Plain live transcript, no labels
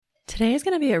Today is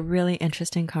going to be a really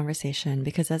interesting conversation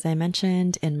because, as I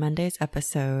mentioned in Monday's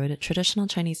episode, traditional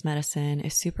Chinese medicine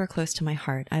is super close to my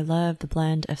heart. I love the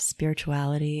blend of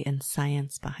spirituality and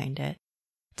science behind it.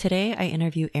 Today, I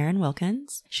interview Erin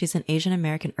Wilkins. She's an Asian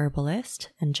American herbalist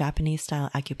and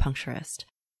Japanese-style acupuncturist.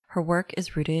 Her work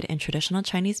is rooted in traditional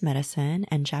Chinese medicine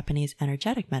and Japanese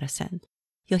energetic medicine.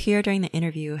 You'll hear during the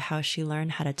interview how she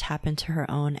learned how to tap into her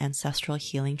own ancestral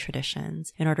healing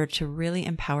traditions in order to really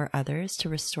empower others to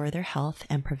restore their health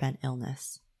and prevent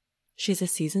illness. She's a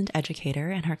seasoned educator,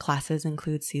 and her classes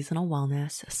include seasonal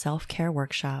wellness, self-care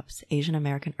workshops, Asian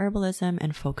American herbalism,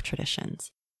 and folk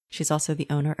traditions. She's also the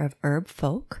owner of Herb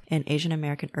Folk, an Asian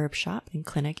American herb shop and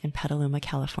clinic in Petaluma,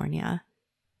 California.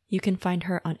 You can find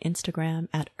her on Instagram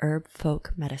at Herb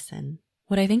Folk Medicine.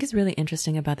 What I think is really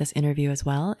interesting about this interview as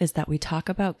well is that we talk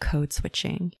about code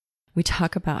switching. We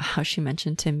talk about how she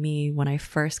mentioned to me when I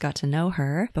first got to know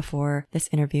her before this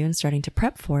interview and starting to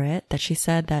prep for it, that she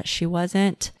said that she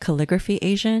wasn't calligraphy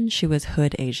Asian, she was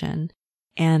hood Asian.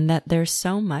 And that there's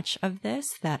so much of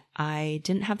this that I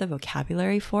didn't have the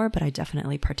vocabulary for, but I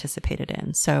definitely participated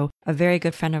in. So a very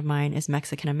good friend of mine is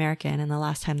Mexican American, and the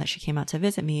last time that she came out to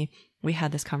visit me, we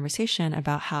had this conversation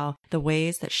about how the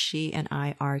ways that she and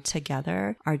I are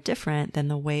together are different than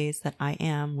the ways that I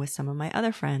am with some of my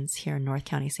other friends here in North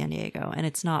County, San Diego. And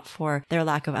it's not for their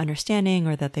lack of understanding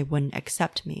or that they wouldn't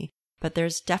accept me, but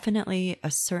there's definitely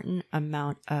a certain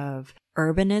amount of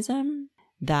urbanism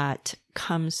that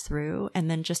comes through,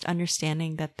 and then just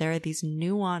understanding that there are these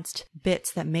nuanced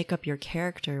bits that make up your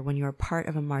character when you're part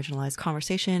of a marginalized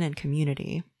conversation and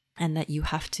community, and that you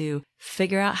have to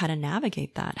figure out how to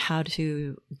navigate that, how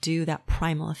to do that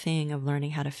primal thing of learning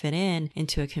how to fit in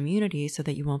into a community so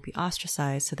that you won't be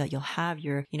ostracized, so that you'll have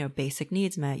your, basic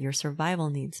needs met, your survival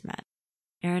needs met.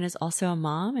 Erin is also a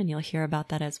mom, and you'll hear about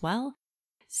that as well.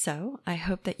 So I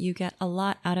hope that you get a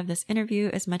lot out of this interview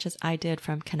as much as I did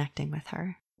from connecting with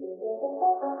her.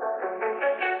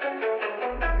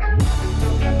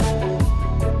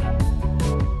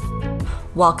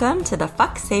 Welcome to the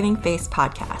Fuck Saving Face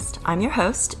podcast. I'm your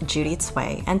host, Judy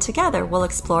Tsui, and together we'll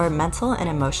explore mental and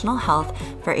emotional health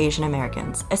for Asian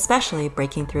Americans, especially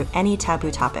breaking through any taboo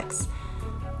topics.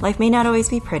 Life may not always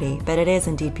be pretty, but it is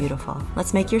indeed beautiful.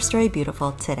 Let's make your story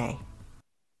beautiful today.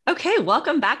 Okay,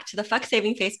 welcome back to the Fuck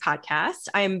Saving Face podcast.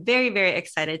 I am very, very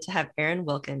excited to have Erin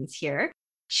Wilkins here.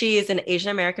 She is an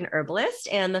Asian American herbalist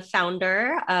and the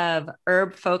founder of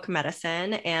Herb Folk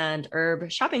Medicine and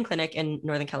Herb Shopping Clinic in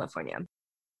Northern California.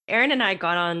 Erin and I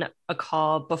got on a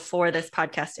call before this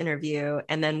podcast interview,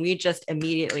 and then we just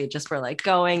immediately were like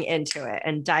going into it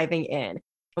and diving in.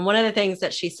 And one of the things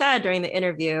that she said during the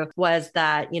interview was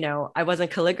that, I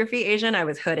wasn't calligraphy Asian, I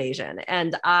was hood Asian.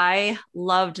 And I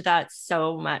loved that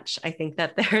so much. I think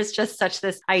that there's just such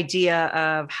this idea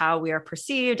of how we are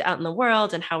perceived out in the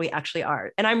world and how we actually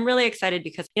are. And I'm really excited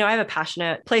because, I have a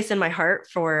passionate place in my heart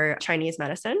for Chinese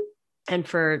medicine and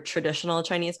for traditional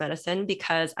Chinese medicine,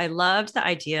 because I loved the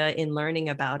idea in learning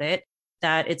about it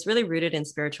that it's really rooted in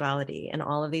spirituality and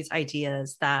all of these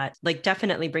ideas that, like,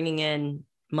 definitely bringing in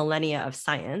millennia of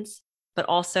science, but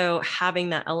also having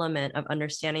that element of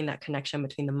understanding that connection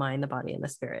between the mind, the body, and the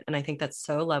spirit. And I think that's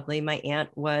so lovely. My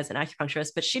aunt was an acupuncturist,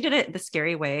 but she did it the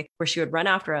scary way where she would run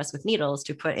after us with needles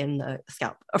to put in the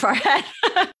scalp of our head.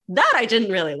 That I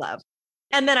didn't really love.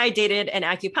 And then I dated an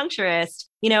acupuncturist,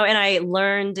 and I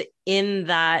learned in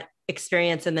that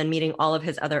experience and then meeting all of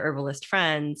his other herbalist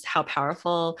friends, how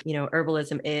powerful,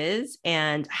 herbalism is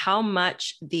and how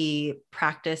much the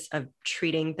practice of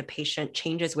treating the patient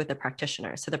changes with the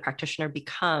practitioner. So the practitioner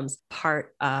becomes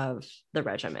part of the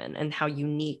regimen and how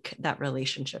unique that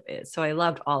relationship is. So I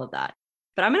loved all of that.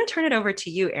 But I'm going to turn it over to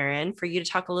you, Erin, for you to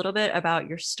talk a little bit about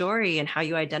your story and how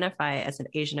you identify as an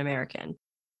Asian American.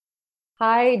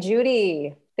 Hi,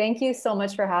 Judy. Thank you so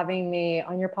much for having me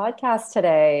on your podcast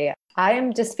today. I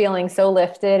am just feeling so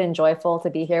lifted and joyful to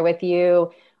be here with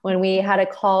you. When we had a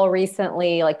call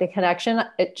recently, like the connection,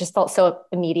 it just felt so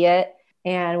immediate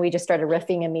and we just started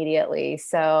riffing immediately.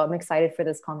 So I'm excited for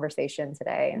this conversation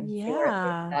today. And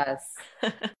yeah.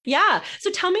 Yeah. So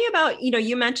tell me about,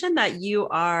 you mentioned that you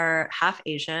are half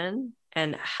Asian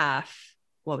and half,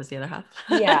 what was the other half?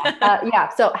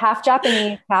 So half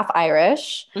Japanese, half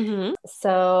Irish. Mm-hmm.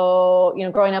 So,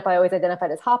 growing up, I always identified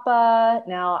as Hapa.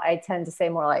 Now I tend to say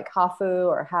more like Hafu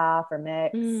or half or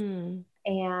mixed. Mm.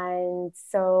 And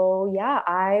so,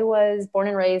 I was born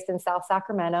and raised in South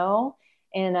Sacramento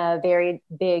in a very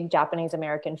big Japanese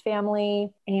American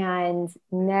family. And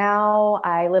now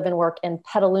I live and work in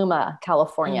Petaluma,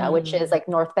 California, which is like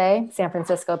North Bay, San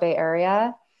Francisco Bay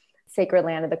Area. Sacred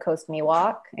land of the Coast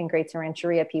Miwok and Great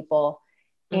Rancheria people.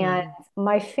 And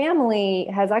my family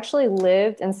has actually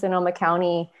lived in Sonoma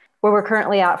County, where we're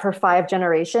currently at, for 5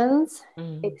 generations,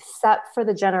 except for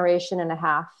the generation and a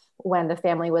half when the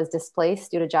family was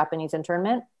displaced due to Japanese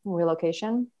internment and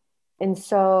relocation. And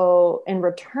so in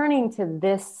returning to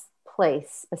this place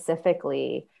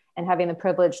specifically and having the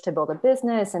privilege to build a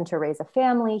business and to raise a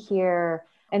family here,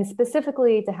 and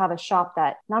specifically to have a shop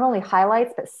that not only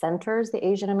highlights but centers the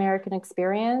Asian American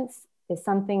experience, is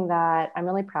something that I'm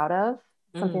really proud of,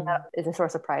 something that is a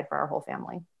source of pride for our whole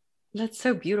family. That's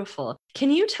so beautiful.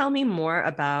 Can you tell me more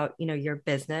about, your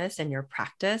business and your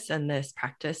practice and this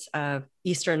practice of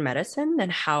Eastern medicine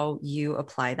and how you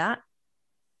apply that?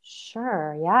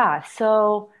 Sure. Yeah.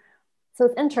 So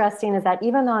what's interesting is that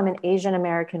even though I'm an Asian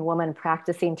American woman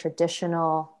practicing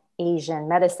traditional Asian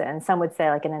medicine, some would say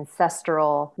like an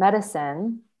ancestral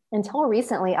medicine, until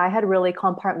recently, I had really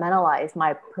compartmentalized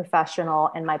my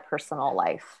professional and my personal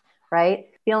life, right?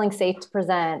 Feeling safe to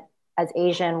present as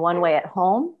Asian one way at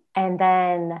home and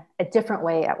then a different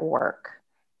way at work.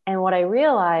 And what I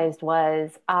realized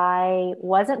was I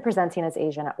wasn't presenting as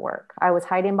Asian at work. I was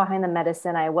hiding behind the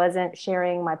medicine. I wasn't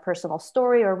sharing my personal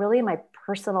story or really my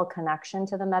personal connection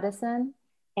to the medicine.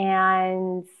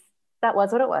 And that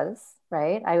was what it was,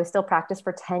 right? I was still practiced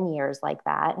for 10 years like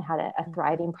that and had a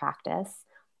thriving practice.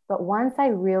 But once I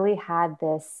really had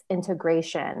this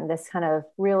integration, this kind of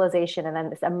realization, and then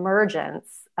this emergence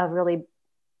of really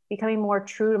becoming more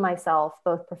true to myself,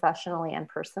 both professionally and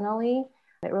personally,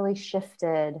 it really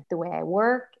shifted the way I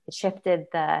work. It shifted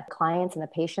the clients and the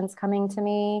patients coming to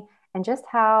me, and just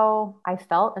how I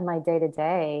felt in my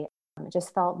day-to-day. It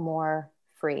just felt more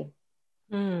free.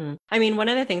 I mean, one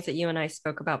of the things that you and I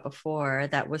spoke about before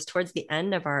that was towards the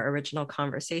end of our original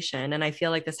conversation, and I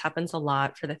feel like this happens a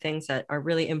lot for the things that are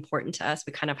really important to us,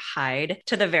 we kind of hide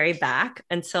to the very back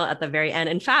until at the very end.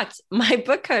 In fact, my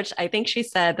book coach, I think she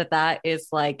said that is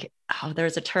like,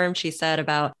 there's a term she said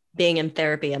about being in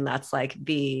therapy, and that's like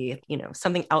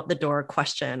something out the door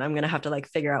question. I'm going to have to like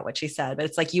figure out what she said, but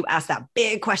it's like you ask that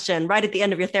big question right at the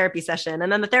end of your therapy session.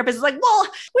 And then the therapist is like, well,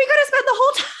 we could have spent the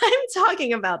whole time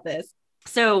talking about this.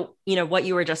 So, what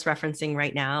you were just referencing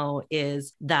right now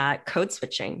is that code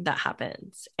switching that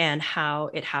happens and how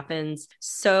it happens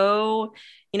so,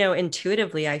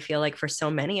 intuitively, I feel like for so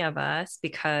many of us,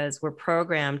 because we're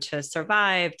programmed to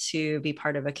survive, to be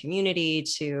part of a community,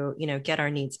 to, get our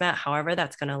needs met, however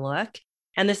that's going to look.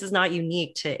 And this is not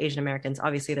unique to Asian Americans.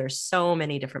 Obviously, there's so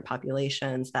many different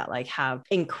populations that like have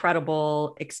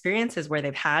incredible experiences where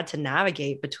they've had to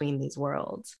navigate between these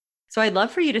worlds. So I'd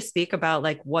love for you to speak about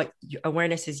like what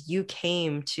awarenesses you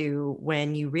came to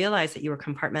when you realized that you were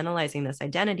compartmentalizing this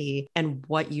identity and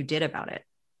what you did about it.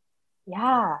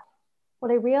 Yeah.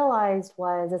 What I realized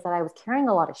is that I was carrying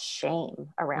a lot of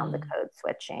shame around the code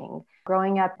switching.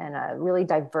 Growing up in a really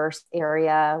diverse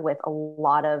area with a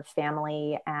lot of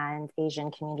family and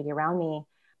Asian community around me,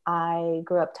 I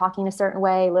grew up talking a certain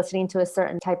way, listening to a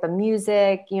certain type of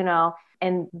music,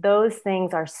 and those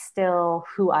things are still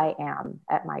who I am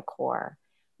at my core.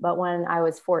 But when I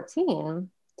was 14,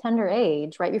 tender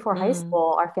age, right before high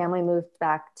school, our family moved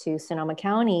back to Sonoma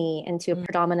County into a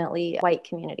predominantly white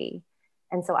community.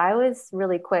 And so I was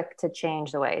really quick to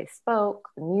change the way I spoke,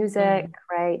 the music,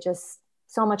 right? Just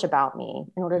so much about me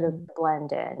in order to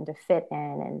blend in, to fit in.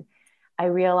 And I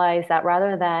realized that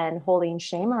rather than holding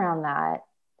shame around that,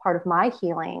 part of my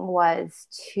healing was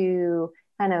to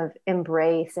kind of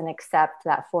embrace and accept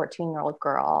that 14-year-old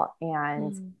girl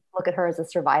and look at her as a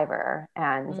survivor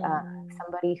and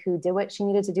somebody who did what she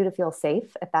needed to do to feel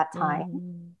safe at that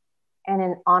time. And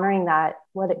in honoring that,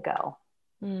 let it go.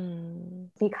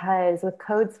 Because with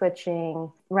code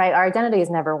switching, right, our identity is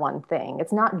never one thing.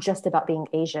 It's not just about being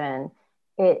Asian.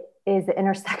 It is the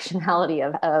intersectionality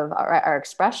of our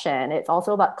expression. It's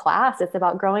also about class. It's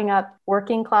about growing up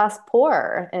working class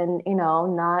poor and,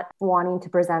 not wanting to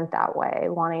present that way,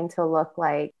 wanting to look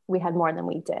like we had more than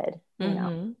we did, you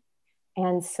know?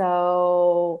 And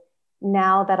so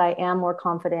now that I am more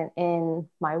confident in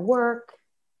my work,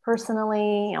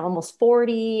 personally, I'm almost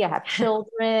 40, I have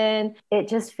children. It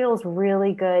just feels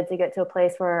really good to get to a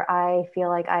place where I feel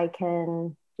like I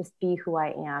can just be who I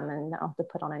am and not have to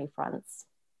put on any fronts.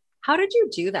 How did you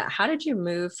do that? How did you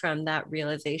move from that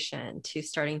realization to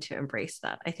starting to embrace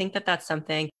that? I think that that's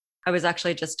something I was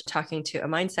actually just talking to a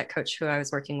mindset coach who I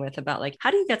was working with about, like,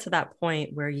 how do you get to that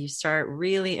point where you start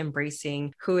really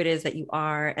embracing who it is that you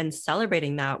are and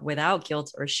celebrating that without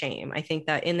guilt or shame? I think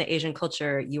that in the Asian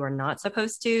culture, you are not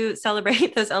supposed to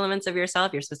celebrate those elements of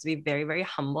yourself. You're supposed to be very, very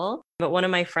humble. But one of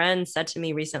my friends said to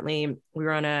me recently, we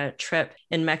were on a trip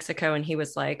in Mexico and he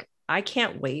was like, I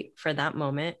can't wait for that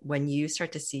moment when you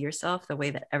start to see yourself the way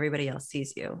that everybody else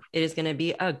sees you. It is going to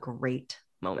be a great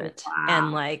moment. Wow.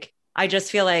 And like, I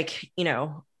just feel like, you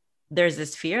know, there's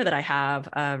this fear that I have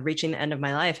of reaching the end of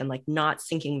my life and like not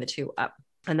syncing the two up.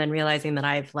 And then realizing that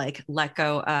I've like let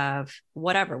go of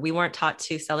whatever. We weren't taught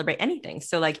to celebrate anything.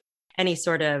 So like any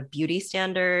sort of beauty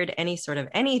standard, any sort of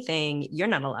anything, you're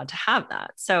not allowed to have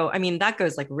that. So, I mean, that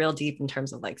goes like real deep in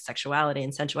terms of like sexuality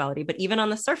and sensuality, but even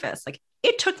on the surface, like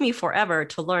it took me forever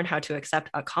to learn how to accept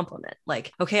a compliment.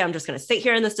 Like, okay, I'm just going to sit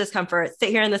here in this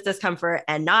discomfort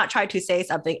and not try to say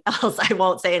something else. I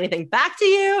won't say anything back to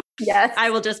you. Yes. I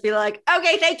will just be like,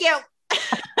 okay, thank you.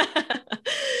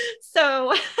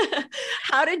 So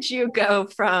how did you go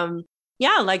from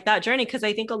like that journey? Because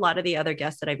I think a lot of the other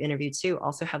guests that I've interviewed too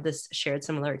also have this shared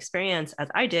similar experience as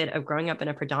I did of growing up in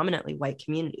a predominantly white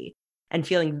community and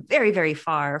feeling very, very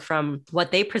far from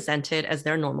what they presented as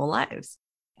their normal lives.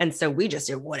 And so we just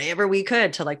did whatever we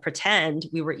could to like pretend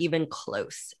we were even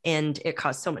close. And it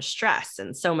caused so much stress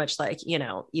and so much like, you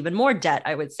know, even more debt,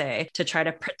 I would say, to try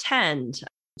to pretend.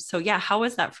 So yeah, how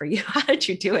was that for you? How did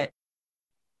you do it?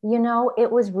 You know,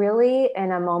 it was really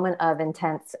in a moment of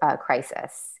intense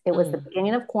crisis. It was the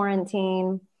beginning of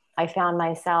quarantine. I found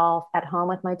myself at home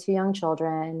with my 2 young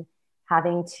children,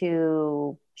 having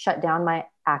to shut down my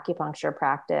acupuncture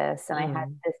practice. And I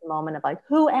had this moment of like,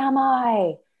 who am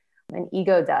I? An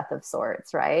ego death of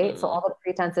sorts, right? So all the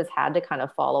pretenses had to kind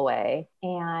of fall away.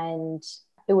 And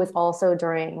it was also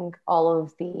during all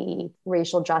of the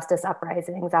racial justice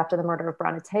uprisings after the murder of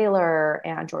Breonna Taylor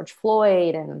and George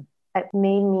Floyd. And it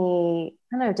made me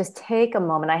kind of just take a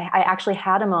moment. I actually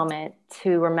had a moment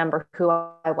to remember who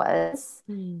I was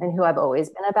and who I've always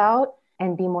been about,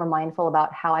 and be more mindful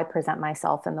about how I present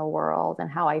myself in the world and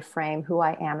how I frame who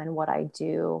I am and what I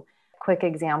do. Quick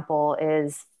example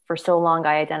is, for so long,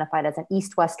 I identified as an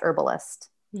East-West herbalist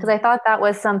because I thought that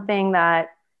was something that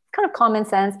kind of common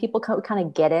sense. People kind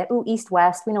of get it. Ooh,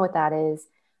 East-West, we know what that is.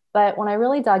 But when I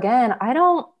really dug in, I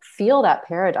don't feel that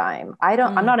paradigm.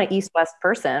 I'm not an East-West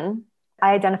person.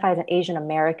 I identify as an Asian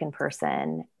American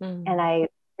person. And I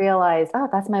realized, oh,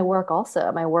 that's my work also.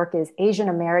 My work is Asian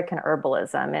American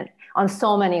herbalism, and on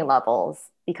so many levels,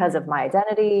 because of my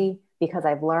identity, because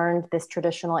I've learned this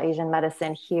traditional Asian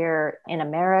medicine here in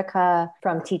America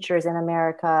from teachers in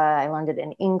America. I learned it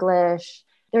in English.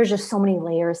 There's just so many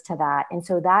layers to that. And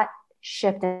so that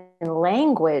shift in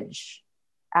language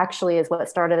actually is what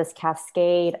started this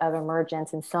cascade of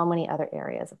emergence in so many other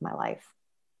areas of my life.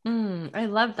 I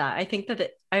love that. I think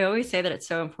that I always say that it's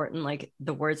so important, like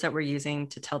the words that we're using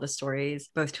to tell the stories,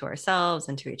 both to ourselves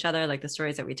and to each other, like the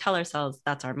stories that we tell ourselves,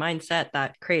 that's our mindset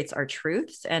that creates our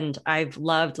truths. And I've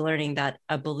loved learning that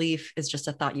a belief is just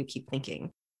a thought you keep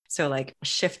thinking. So like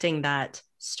shifting that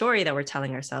story that we're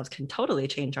telling ourselves can totally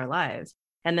change our lives.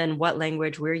 And then what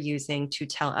language we're using to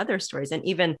tell other stories. And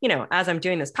even, you know, as I'm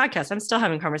doing this podcast, I'm still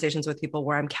having conversations with people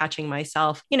where I'm catching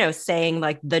myself, you know, saying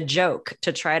like the joke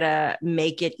to try to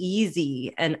make it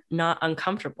easy and not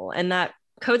uncomfortable. And that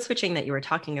code switching that you were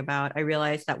talking about, I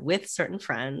realized that with certain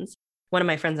friends, one of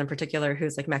my friends in particular,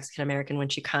 who's like Mexican American, when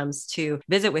she comes to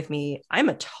visit with me, I'm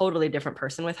a totally different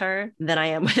person with her than I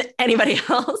am with anybody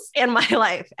else in my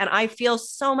life. And I feel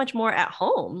so much more at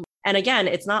home. And again,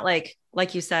 it's not like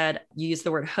you said, you use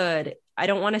the word hood. I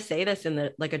don't want to say this in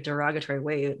the like a derogatory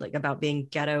way, like about being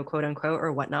ghetto, quote unquote,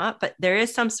 or whatnot, but there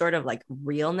is some sort of like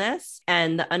realness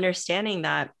and the understanding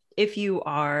that if you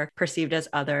are perceived as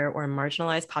other or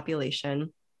marginalized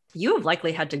population, you have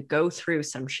likely had to go through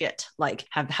some shit, like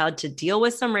have had to deal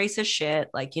with some racist shit,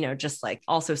 like, you know, just like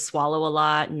also swallow a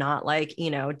lot, not like,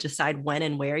 you know, decide when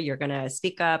and where you're going to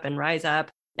speak up and rise up.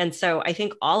 And so I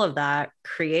think all of that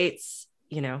creates,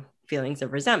 you know, feelings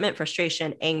of resentment,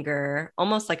 frustration, anger,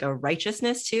 almost like a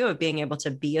righteousness too, of being able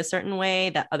to be a certain way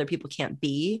that other people can't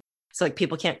be. So like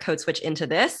people can't code switch into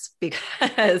this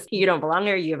because you don't belong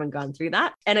here. You haven't gone through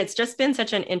that. And it's just been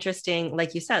such an interesting,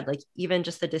 like you said, like even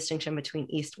just the distinction between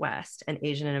East, West and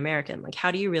Asian and American, like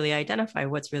how do you really identify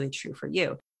what's really true for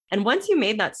you? And once you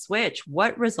made that switch,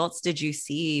 what results did you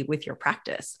see with your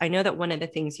practice? I know that one of the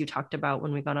things you talked about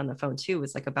when we got on the phone too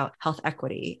was like about health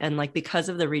equity. And like because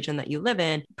of the region that you live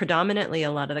in, predominantly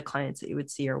a lot of the clients that you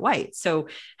would see are white. So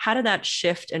how did that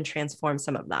shift and transform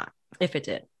some of that, if it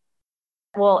did?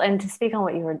 Well, and to speak on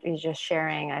what you were just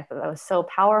sharing, I thought that was so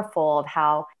powerful of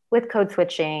how with code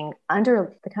switching,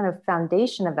 under the kind of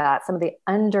foundation of that, some of the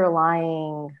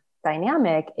underlying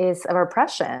dynamic is of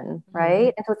oppression,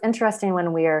 right? And so it's interesting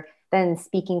when we're then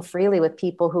speaking freely with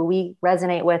people who we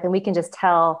resonate with and we can just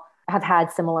tell have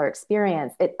had similar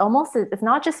experience. It's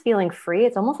not just feeling free,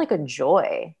 it's almost like a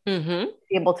joy to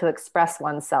be able to express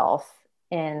oneself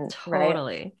in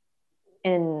totally. Right?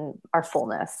 in our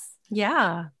fullness.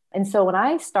 Yeah. And so when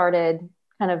I started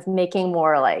kind of making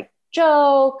more like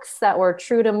jokes that were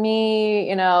true to me,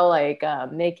 you know, like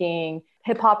making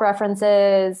hip hop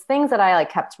references, things that I like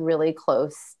kept really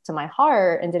close to my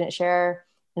heart and didn't share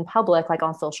in public, like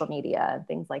on social media and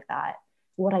things like that.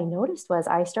 What I noticed was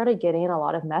I started getting a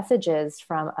lot of messages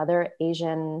from other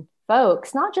Asian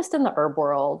folks, not just in the herb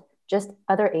world, just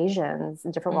other Asians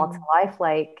in different walks of life,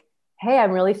 like, hey,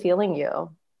 I'm really feeling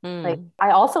you. Like,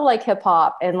 I also like hip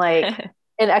hop and like,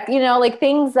 and you know, like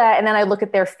things that, and then I look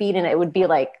at their feed and it would be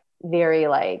like very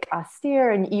like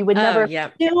austere and you would never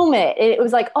assume it. It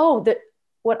was like, oh,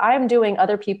 what I'm doing,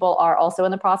 other people are also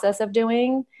in the process of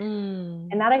doing.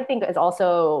 And that I think is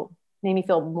also made me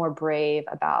feel more brave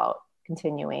about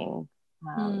continuing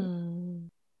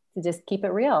to just keep it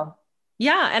real.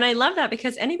 Yeah. And I love that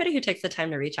because anybody who takes the time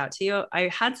to reach out to you, I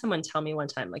had someone tell me one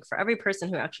time, like for every person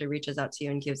who actually reaches out to you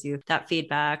and gives you that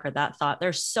feedback or that thought,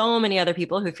 there's so many other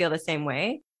people who feel the same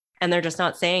way. And they're just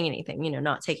not saying anything, you know,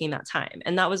 not taking that time.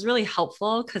 And that was really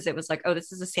helpful because it was like, oh,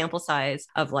 this is a sample size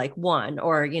of like 1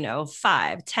 or, you know,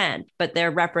 5, 10, but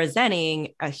they're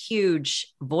representing a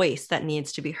huge voice that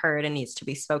needs to be heard and needs to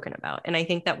be spoken about. And I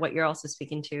think that what you're also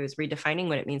speaking to is redefining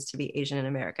what it means to be Asian in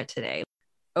America today.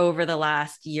 Over the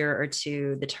last year or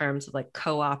two, the terms of like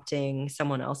co-opting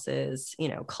someone else's, you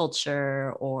know,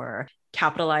 culture or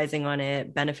capitalizing on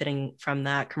it, benefiting from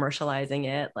that, commercializing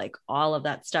it, like all of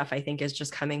that stuff, I think is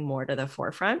just coming more to the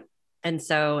forefront. And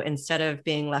so instead of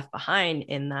being left behind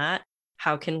in that,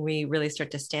 how can we really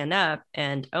start to stand up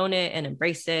and own it and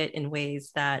embrace it in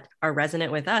ways that are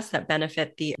resonant with us, that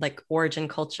benefit the like origin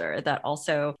culture, that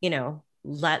also, you know,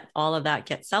 let all of that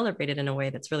get celebrated in a way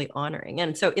that's really honoring.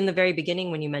 And so in the very beginning,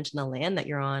 when you mentioned the land that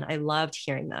you're on, I loved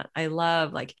hearing that. I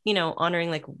love like, you know, honoring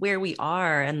like where we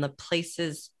are and the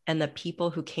places and the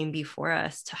people who came before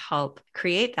us to help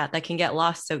create that can get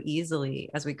lost so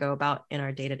easily as we go about in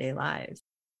our day-to-day lives.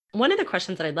 One of the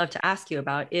questions that I'd love to ask you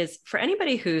about is for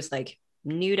anybody who's like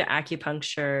new to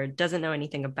acupuncture, doesn't know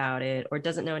anything about it, or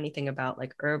doesn't know anything about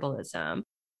like herbalism,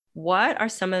 what are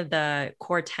some of the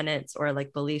core tenets or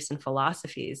like beliefs and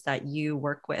philosophies that you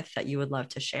work with that you would love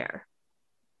to share?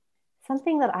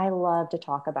 Something that I love to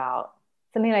talk about,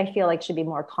 something I feel like should be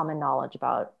more common knowledge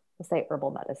about, let's say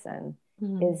herbal medicine,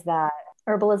 is that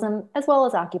herbalism, as well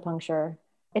as acupuncture,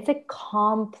 it's a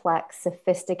complex,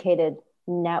 sophisticated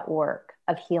network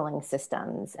of healing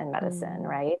systems and medicine,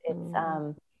 right?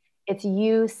 Its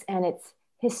use and its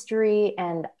history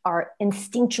and our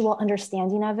instinctual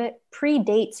understanding of it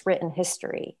predates written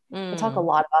history. I talk a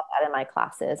lot about that in my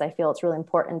classes. I feel it's really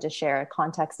important to share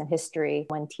context and history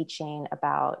when teaching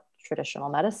about traditional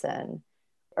medicine.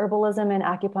 Herbalism and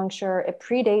acupuncture, it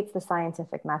predates the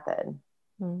scientific method.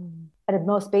 At a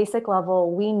most basic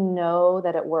level, we know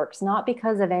that it works not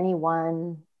because of any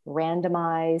one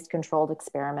randomized controlled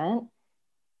experiment,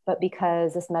 but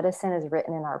because this medicine is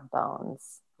written in our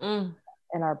bones, in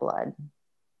our blood.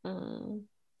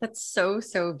 That's so,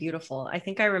 so beautiful. I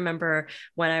think I remember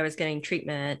when I was getting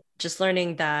treatment, just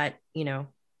learning that, you know,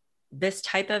 this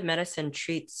type of medicine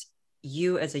treats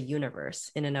you as a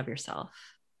universe in and of yourself.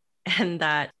 And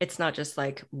that it's not just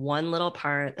like one little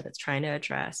part that it's trying to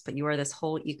address, but you are this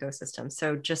whole ecosystem.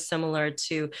 So just similar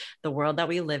to the world that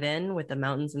we live in with the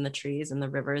mountains and the trees and the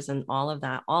rivers and all of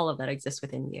that exists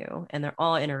within you. And they're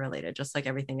all interrelated, just like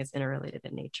everything is interrelated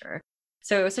in nature.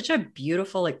 So it was such a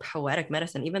beautiful, like poetic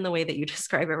medicine. Even the way that you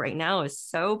describe it right now is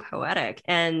so poetic.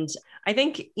 And I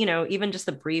think, you know, even just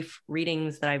the brief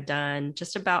readings that I've done,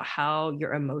 just about how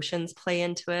your emotions play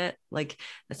into it, like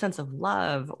the sense of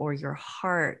love or your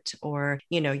heart or,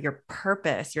 you know, your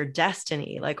purpose, your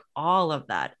destiny, like all of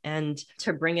that. And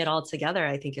to bring it all together,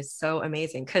 I think is so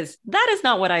amazing because that is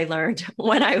not what I learned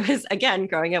when I was, again,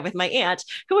 growing up with my aunt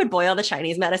who would boil the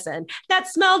Chinese medicine. That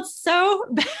smelled so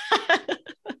bad.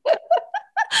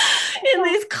 In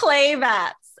these clay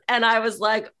vats. And I was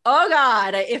like, oh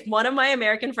God, if one of my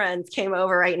American friends came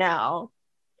over right now,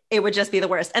 it would just be the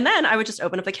worst. And then I would just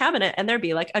open up the cabinet and there'd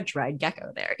be like a dried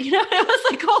gecko there. You know, it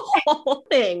was like a whole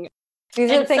thing. These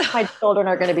are things my children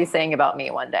are going to be saying about me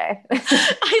one day.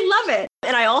 I love it.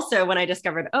 And I also, when I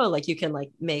discovered, oh, like you can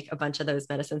like make a bunch of those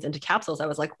medicines into capsules, I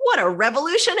was like, what a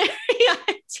revolutionary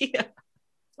idea.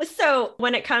 So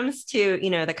when it comes to, you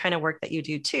know, the kind of work that you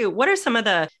do too, what are some of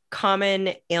the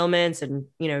common ailments and,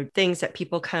 you know, things that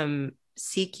people come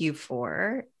seek you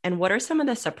for? And what are some of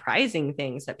the surprising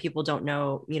things that people don't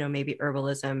know, you know, maybe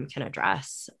herbalism can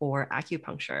address or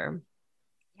acupuncture?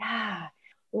 Yeah.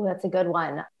 Oh, that's a good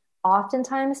one.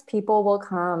 Oftentimes people will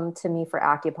come to me for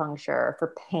acupuncture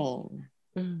for pain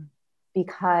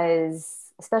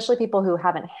because especially people who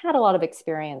haven't had a lot of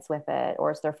experience with it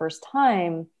or it's their first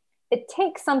time, it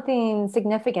takes something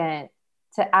significant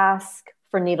to ask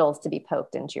for needles to be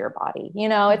poked into your body. You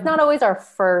know, it's not always our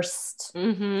first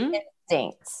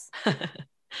instincts.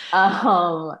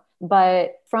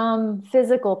 But from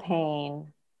physical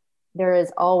pain, there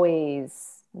is always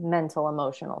mental,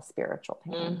 emotional, spiritual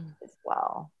pain as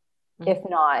well. If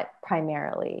not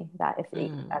primarily that's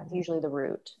usually the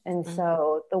root. And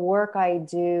so the work I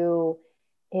do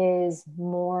is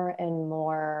more and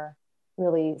more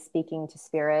really speaking to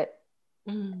spirit,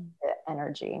 the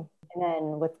energy. And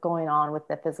then what's going on with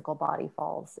the physical body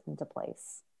falls into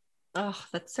place. Oh,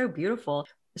 that's so beautiful.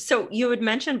 So you had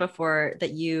mentioned before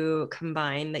that you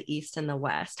combine the East and the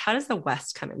West. How does the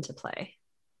West come into play?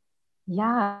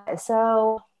 Yeah.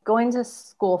 So going to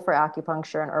school for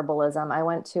acupuncture and herbalism, I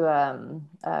went to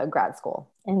a grad school.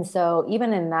 And so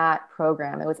even in that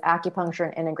program, it was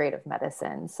acupuncture and integrative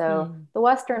medicine. So the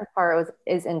Western part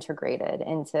is integrated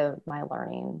into my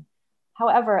learning.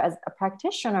 However, as a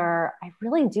practitioner, I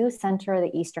really do center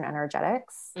the Eastern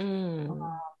energetics.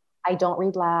 I don't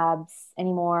read labs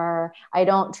anymore. I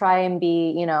don't try and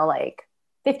be, like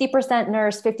 50%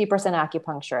 nurse, 50%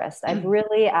 acupuncturist. I've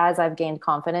really, as I've gained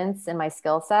confidence in my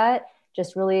skill set,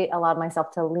 just really allowed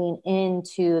myself to lean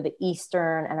into the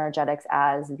Eastern energetics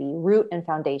as the root and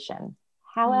foundation.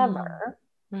 However,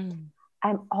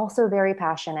 I'm also very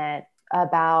passionate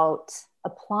about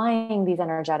applying these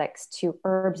energetics to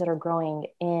herbs that are growing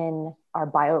in our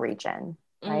bioregion,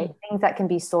 right? Things that can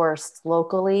be sourced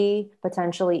locally,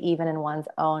 potentially even in one's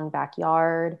own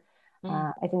backyard.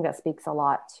 I think that speaks a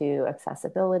lot to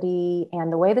accessibility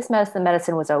and the way this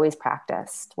medicine was always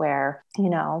practiced, where,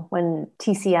 when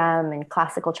TCM and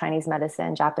classical Chinese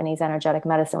medicine, Japanese energetic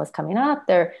medicine was coming up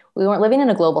there, we weren't living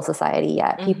in a global society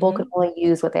yet. People could only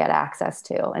use what they had access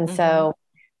to. And so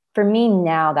for me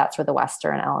now, that's where the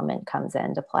Western element comes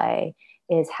into play,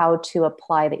 is how to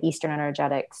apply the Eastern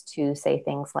energetics to say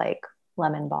things like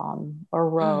lemon balm or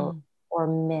rose or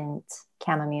mint,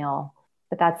 chamomile.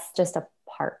 But that's just a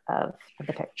part of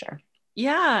the picture.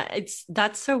 Yeah,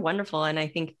 that's so wonderful. And I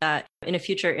think that in a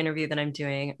future interview that I'm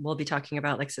doing, we'll be talking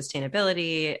about like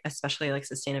sustainability, especially like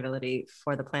sustainability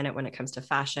for the planet when it comes to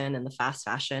fashion and the fast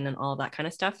fashion and all that kind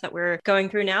of stuff that we're going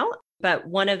through now. But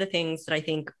one of the things that I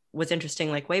think was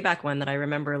interesting, like way back when, that I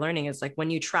remember learning is like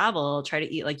when you travel, try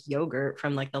to eat like yogurt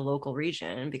from like the local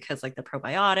region, because like the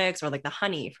probiotics or like the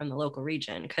honey from the local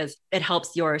region, because it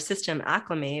helps your system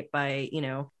acclimate by,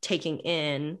 taking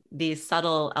in these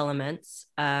subtle elements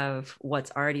of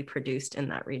what's already produced in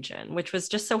that region, which was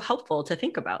just so helpful to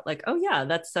think about. Like, oh yeah,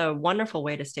 that's a wonderful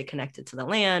way to stay connected to the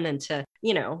land. And to,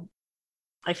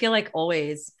 I feel like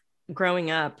always growing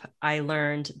up, I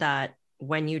learned that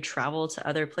when you travel to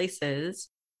other places,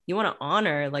 you want to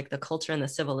honor like the culture and the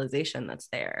civilization that's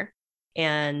there.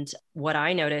 And what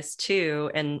I noticed too,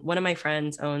 and one of my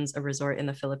friends owns a resort in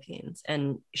the Philippines,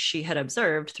 and she had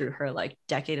observed through her like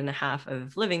decade and a half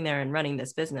of living there and running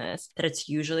this business that it's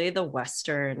usually the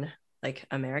Western, like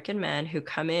American men who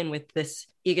come in with this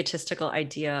egotistical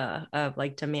idea of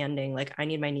like demanding, like, I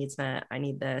need my needs met, I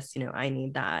need this, I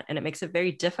need that. And it makes it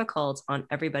very difficult on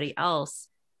everybody else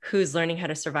who's learning how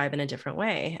to survive in a different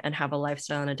way and have a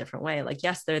lifestyle in a different way. Like,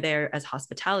 yes, they're there as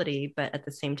hospitality, but at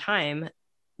the same time,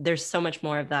 there's so much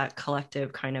more of that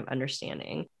collective kind of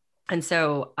understanding. And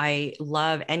so I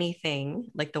love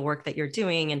anything like the work that you're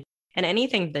doing, and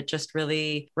anything that just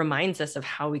really reminds us of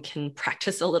how we can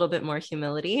practice a little bit more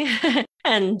humility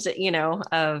and,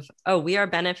 we are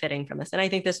benefiting from this. And I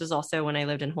think this was also when I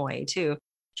lived in Hawaii too,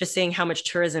 just seeing how much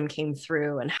tourism came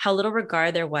through and how little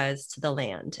regard there was to the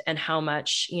land, and how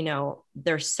much,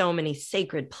 there's so many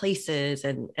sacred places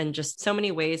and just so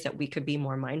many ways that we could be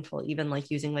more mindful, even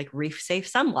like using like reef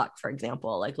safe sunblock, for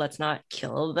example. Like, let's not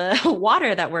kill the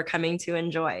water that we're coming to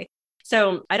enjoy.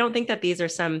 So I don't think that these are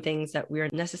some things that we're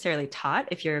necessarily taught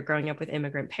if you're growing up with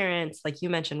immigrant parents, like you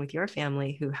mentioned with your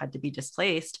family who had to be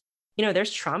displaced.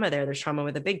 There's trauma there. There's trauma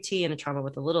with a big T and a trauma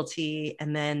with a little t,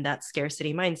 and then that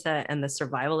scarcity mindset and the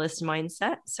survivalist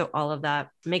mindset. So all of that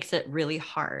makes it really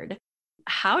hard.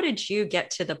 How did you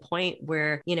get to the point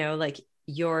where, like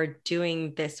you're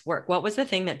doing this work? What was the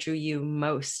thing that drew you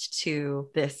most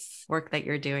to this work that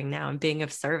you're doing now and being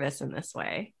of service in this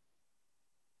way?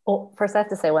 Well, first I have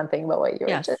to say one thing about what you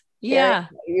were just sharing.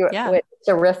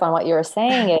 To riff on what you were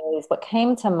saying is what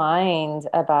came to mind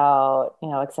about,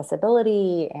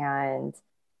 accessibility and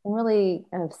really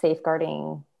kind of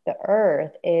safeguarding the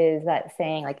earth is that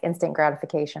saying like instant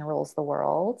gratification rules the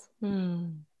world. I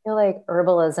feel like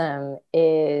herbalism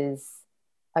is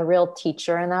a real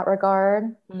teacher in that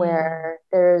regard, where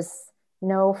there's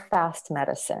no fast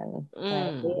medicine,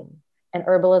 right? And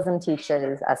herbalism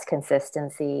teaches us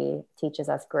consistency, teaches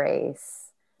us grace,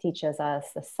 teaches us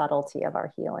the subtlety of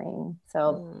our healing.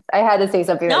 So I had to say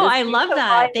something. No, I love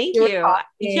that. Thank you. Talking.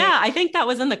 Yeah, I think that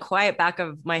was in the quiet back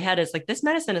of my head, is like, this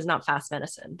medicine is not fast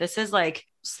medicine. This is like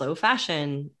slow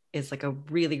fashion is like a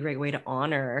really great way to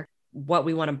honor what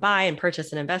we want to buy and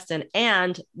purchase and invest in,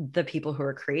 and the people who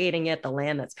are creating it, the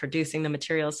land that's producing the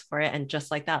materials for it. And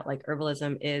just like that, like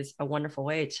herbalism is a wonderful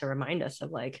way to remind us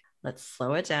of like, let's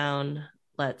slow it down.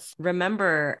 Let's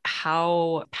remember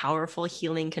how powerful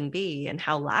healing can be and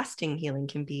how lasting healing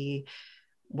can be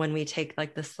when we take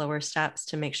like the slower steps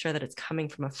to make sure that it's coming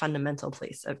from a fundamental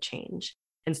place of change,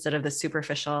 instead of the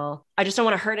superficial, I just don't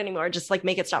want to hurt anymore, just like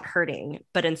make it stop hurting,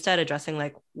 but instead addressing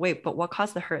like, wait, but what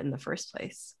caused the hurt in the first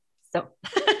place? So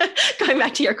going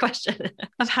back to your question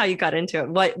of how you got into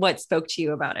it, what spoke to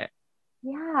you about it?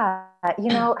 Yeah,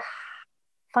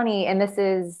 funny. And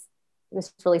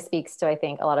this really speaks to, I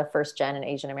think, a lot of first gen and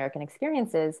Asian American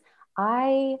experiences.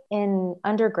 I, in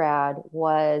undergrad,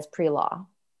 was pre-law.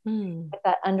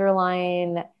 That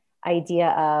underlying idea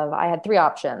of, I had three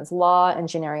options: law,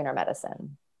 engineering, or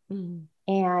medicine.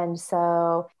 And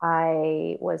so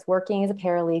I was working as a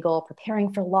paralegal,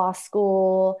 preparing for law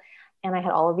school. And I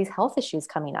had all of these health issues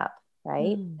coming up,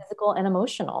 right? Physical and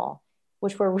emotional,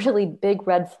 which were really big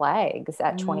red flags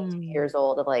at 22 years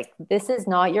old, of like, this is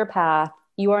not your path.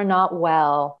 You are not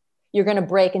well. You're going to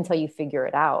break until you figure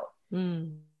it out.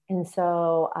 And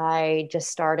so I just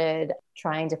started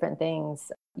trying different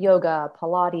things: yoga,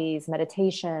 Pilates,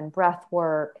 meditation, breath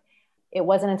work. It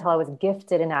wasn't until I was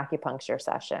gifted an acupuncture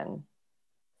session.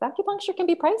 Acupuncture can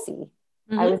be pricey.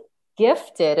 I was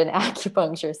gifted an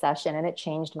acupuncture session, and it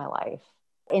changed my life.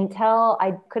 Until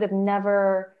I could have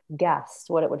never guessed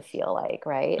what it would feel like,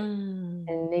 right?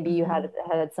 And maybe you had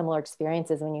similar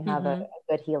experiences when you have a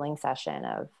good healing session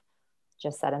of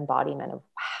just that embodiment of,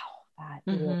 wow,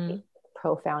 that really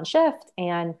profound shift.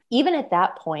 And even at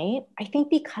that point, I think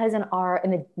because in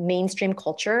the mainstream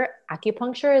culture,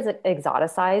 acupuncture is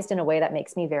exoticized in a way that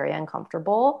makes me very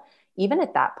uncomfortable. Even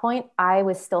at that point, I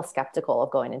was still skeptical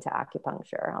of going into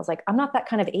acupuncture. I was like, I'm not that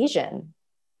kind of Asian,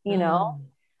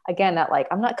 again, that like,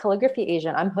 I'm not calligraphy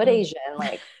Asian, I'm hood Asian.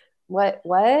 Like what?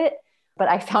 But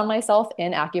I found myself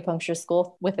in acupuncture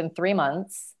school within 3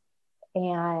 months.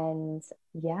 And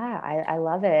yeah, I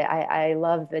love it. I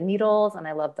love the needles and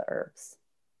I love the herbs.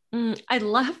 I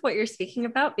love what you're speaking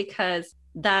about, because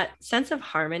that sense of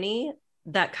harmony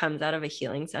that comes out of a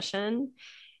healing session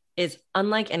is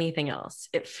unlike anything else.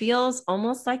 It feels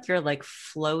almost like you're like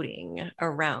floating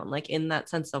around, like in that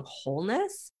sense of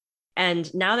wholeness.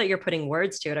 And now that you're putting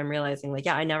words to it, I'm realizing like,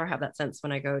 yeah, I never have that sense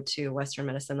when I go to Western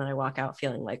medicine, that I walk out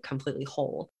feeling like completely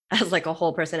whole, as like a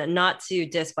whole person. And not to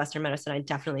diss Western medicine, I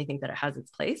definitely think that it has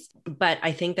its place. But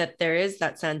I think that there is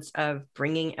that sense of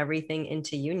bringing everything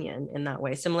into union in that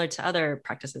way, similar to other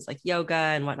practices like yoga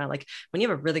and whatnot. Like when you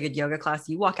have a really good yoga class,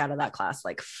 you walk out of that class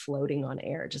like floating on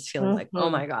air, just feeling like, oh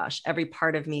my gosh, every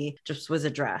part of me just was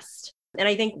addressed. And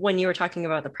I think when you were talking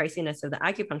about the priciness of the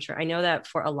acupuncture, I know that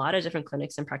for a lot of different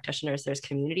clinics and practitioners, there's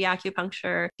community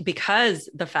acupuncture, because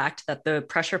the fact that the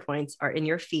pressure points are in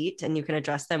your feet and you can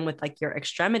address them with like your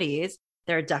extremities,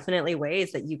 there are definitely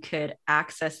ways that you could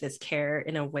access this care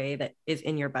in a way that is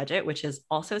in your budget, which is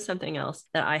also something else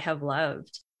that I have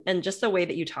loved. And just the way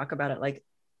that you talk about it, like,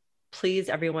 please,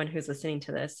 everyone who's listening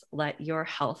to this, let your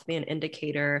health be an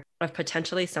indicator of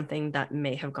potentially something that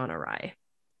may have gone awry.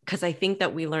 Because I think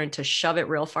that we learn to shove it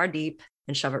real far deep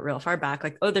and shove it real far back.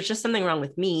 Like, oh, there's just something wrong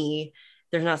with me.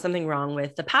 There's not something wrong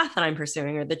with the path that I'm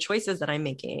pursuing or the choices that I'm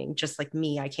making. Just like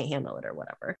me, I can't handle it or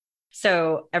whatever.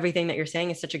 So everything that you're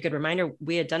saying is such a good reminder.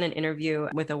 We had done an interview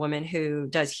with a woman who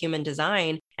does human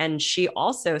design, and she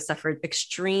also suffered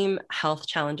extreme health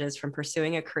challenges from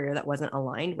pursuing a career that wasn't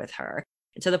aligned with her,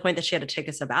 to the point that she had to take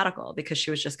a sabbatical because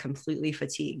she was just completely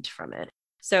fatigued from it.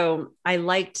 So I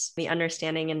liked the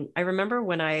understanding. And I remember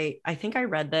when I think I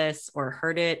read this or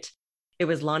heard it, it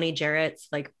was Lonnie Jarrett's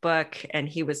like book. And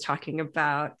he was talking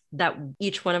about that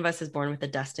each one of us is born with a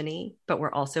destiny, but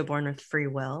we're also born with free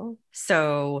will.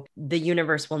 So the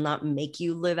universe will not make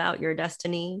you live out your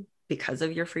destiny because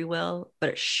of your free will,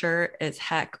 but it sure as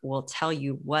heck will tell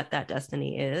you what that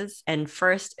destiny is. And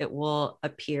first, it will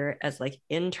appear as like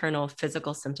internal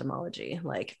physical symptomology.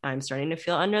 Like, I'm starting to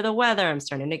feel under the weather. I'm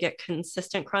starting to get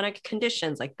consistent chronic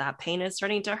conditions. Like, that pain is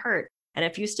starting to hurt. And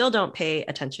if you still don't pay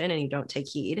attention and you don't take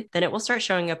heed, then it will start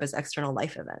showing up as external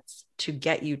life events to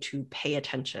get you to pay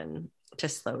attention, to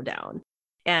slow down.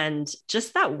 And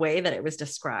just that way that it was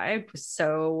described was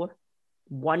so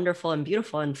wonderful and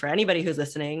beautiful. And for anybody who's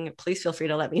listening, please feel free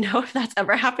to let me know if that's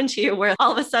ever happened to you, where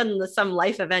all of a sudden some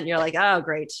life event, you're like, oh,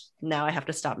 great, now I have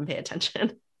to stop and pay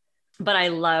attention. But I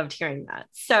loved hearing that.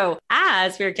 So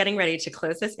as we're getting ready to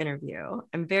close this interview,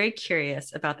 I'm very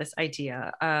curious about this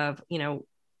idea of,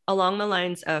 along the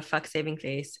lines of fuck saving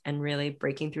face and really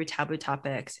breaking through taboo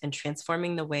topics and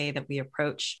transforming the way that we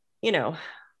approach,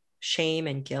 shame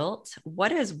and guilt.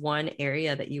 What is one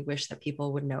area that you wish that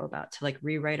people would know about to like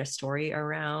rewrite a story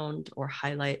around or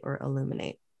highlight or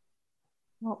illuminate?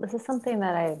 Well, this is something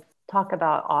that I talk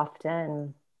about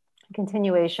often.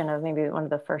 Continuation of maybe one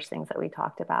of the first things that we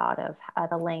talked about of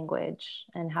the language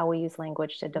and how we use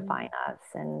language to define us,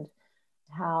 and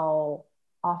how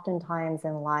oftentimes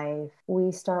in life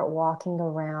we start walking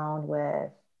around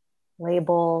with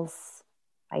labels,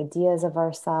 ideas of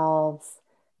ourselves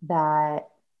that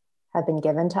have been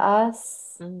given to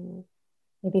us,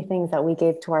 maybe things that we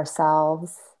gave to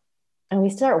ourselves, and we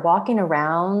start walking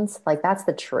around like that's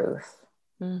the truth.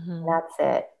 That's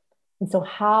it. And so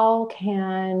how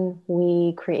can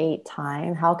we create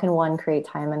time? How can one create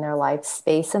time in their life,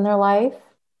 space in their life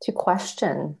to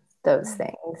question those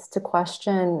things, to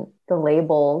question the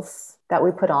labels that we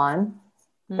put on,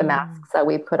 the masks that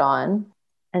we put on,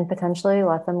 and potentially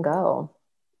let them go?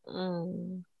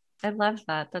 I love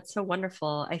that. That's so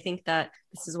wonderful. I think that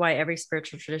this is why every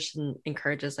spiritual tradition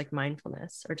encourages like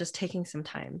mindfulness or just taking some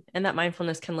time. And that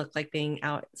mindfulness can look like being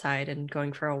outside and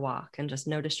going for a walk and just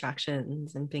no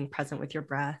distractions and being present with your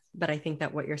breath. But I think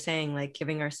that what you're saying, like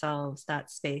giving ourselves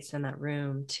that space and that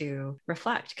room to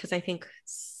reflect, because I think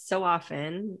so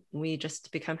often we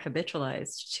just become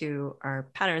habitualized to our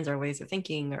patterns, our ways of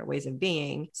thinking, our ways of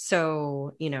being.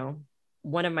 So,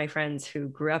 one of my friends who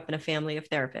grew up in a family of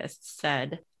therapists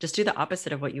said, just do the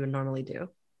opposite of what you would normally do.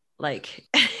 Like,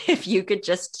 if you could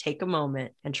just take a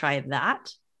moment and try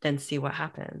that, then see what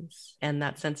happens. And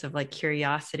that sense of like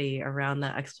curiosity around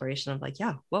that exploration of like,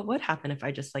 yeah, what would happen if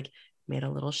I just like made a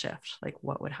little shift? Like,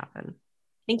 what would happen?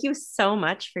 Thank you so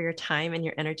much for your time and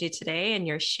your energy today and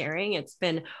your sharing. It's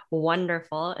been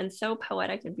wonderful and so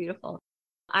poetic and beautiful.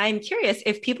 I'm curious,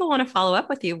 if people want to follow up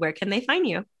with you, where can they find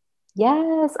you?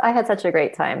 Yes, I had such a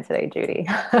great time today, Judy.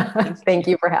 Thank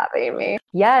you for having me.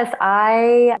 Yes,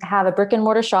 I have a brick and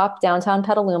mortar shop downtown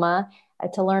Petaluma.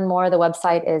 To learn more, the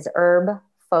website is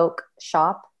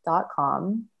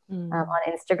herbfolkshop.com. On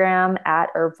Instagram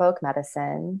at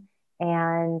herbfolkmedicine.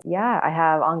 And yeah, I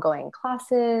have ongoing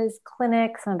classes,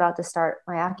 clinics. I'm about to start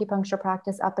my acupuncture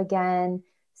practice up again.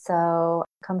 So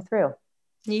come through.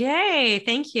 Yay.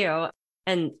 Thank you.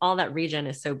 And all that region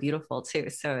is so beautiful too.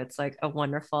 So it's like a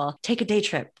wonderful, take a day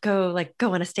trip, go on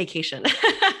a staycation.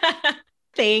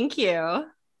 Thank you.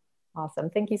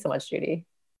 Awesome. Thank you so much, Judy.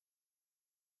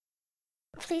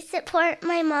 Please support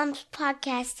my mom's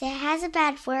podcast. It has a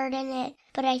bad word in it,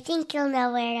 but I think you'll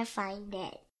know where to find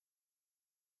it.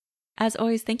 As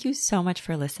always, thank you so much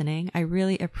for listening. I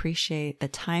really appreciate the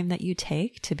time that you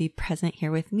take to be present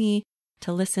here with me,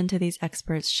 to listen to these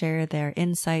experts share their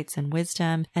insights and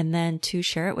wisdom, and then to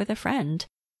share it with a friend.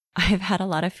 I've had a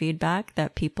lot of feedback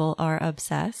that people are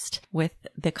obsessed with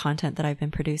the content that I've been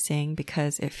producing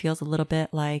because it feels a little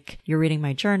bit like you're reading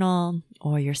my journal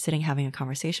or you're sitting having a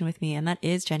conversation with me. And that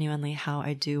is genuinely how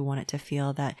I do want it to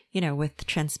feel, that, with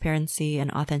transparency and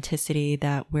authenticity,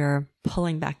 that we're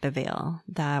pulling back the veil,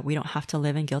 that we don't have to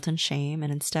live in guilt and shame.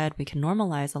 And instead we can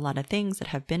normalize a lot of things that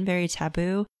have been very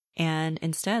taboo, and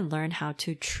instead learn how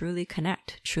to truly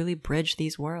connect, truly bridge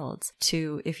these worlds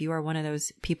to, if you are one of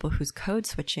those people who's code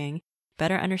switching,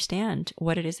 better understand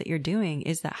what it is that you're doing.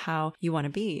 Is that how you want to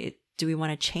be? Do we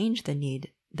want to change the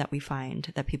need that we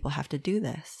find that people have to do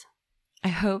this? I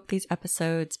hope these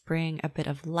episodes bring a bit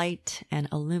of light and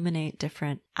illuminate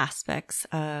different aspects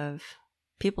of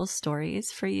people's stories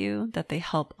for you, that they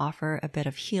help offer a bit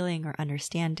of healing or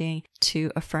understanding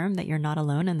to affirm that you're not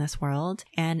alone in this world.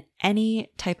 And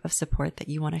any type of support that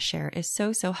you want to share is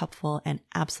so, so helpful and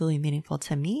absolutely meaningful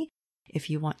to me. If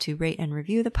you want to rate and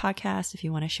review the podcast, if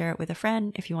you want to share it with a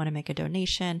friend, if you want to make a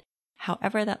donation,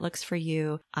 however that looks for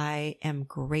you, I am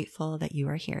grateful that you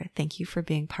are here. Thank you for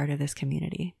being part of this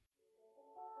community.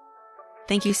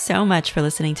 Thank you so much for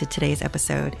listening to today's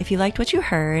episode. If you liked what you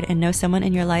heard and know someone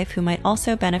in your life who might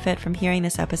also benefit from hearing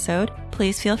this episode,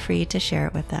 please feel free to share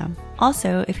it with them.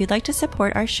 Also, if you'd like to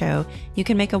support our show, you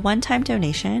can make a one-time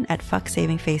donation at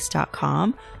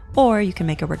fucksavingface.com, or you can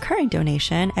make a recurring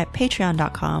donation at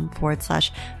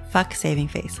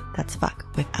patreon.com/fucksavingface. That's fuck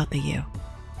without the U.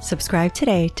 Subscribe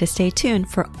today to stay tuned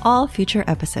for all future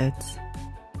episodes.